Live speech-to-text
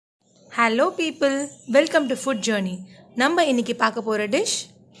Hello people, welcome to Food Journey. நம்ம இன்னைக்கு பார்க்க போற டிஷ்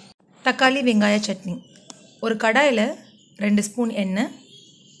தக்காளி வெங்காய சட்னி. ஒரு கடாயில 2 ஸ்பூன் எண்ணெய்,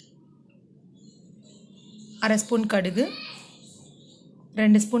 1/2 ஸ்பூன் கடுகு,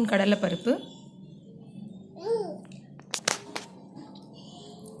 2 ஸ்பூன் கடலை பருப்பு,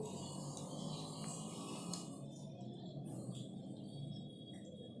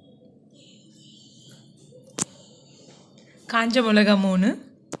 காஞ்ச மிளகாய் 3,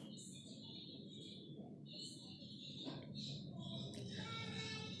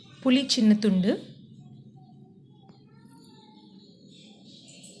 புளி சின்ன துண்டு,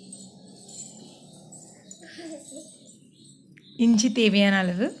 இஞ்சி தேவையான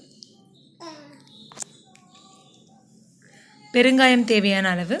அளவு, பெருங்காயம் தேவையான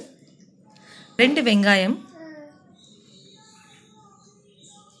அளவு, 2 வெங்காயம்,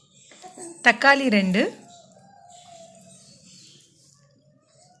 தக்காளி 2,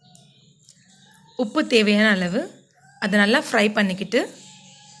 உப்பு தேவையான அளவு. அதை நல்லா ஃப்ரை பண்ணிக்கிட்டு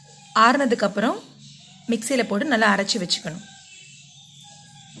ஆறுனதுக்கப்புறம் மிக்சியில் போட்டு நல்லா அரைச்சி வச்சுக்கணும்.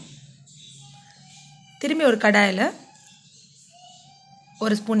 திரும்பி ஒரு கடாயில்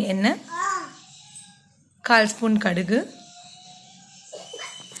 1 ஸ்பூன் எண்ணெய், 1/4 ஸ்பூன் கடுகு,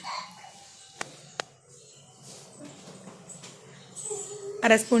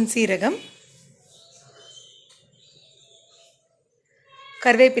 1/2 ஸ்பூன் சீரகம்,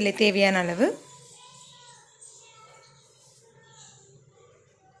 கருவேப்பிலை தேவையான அளவு,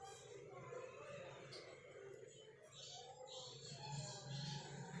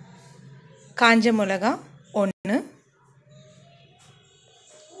 காஞ்ச மிளகாய் 1,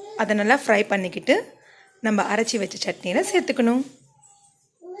 அதை நல்லா ஃப்ரை பண்ணிக்கிட்டு நம்ம அரைச்சி வச்ச சட்னியில் சேர்த்துக்கணும்.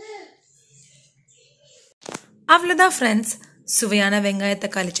 அவ்வளோதான் ஃப்ரெண்ட்ஸ், சுவையான வெங்காய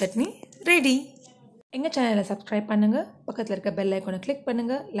தக்காளி சட்னி ரெடி. எங்கள் சேனலை சப்ஸ்கிரைப் பண்ணுங்கள், பக்கத்தில் இருக்க பெல் ஐக்கானை கிளிக்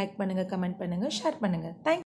பண்ணுங்கள், லைக் பண்ணுங்கள், கமெண்ட் பண்ணுங்கள், ஷேர் பண்ணுங்கள். தேங்க்யூ.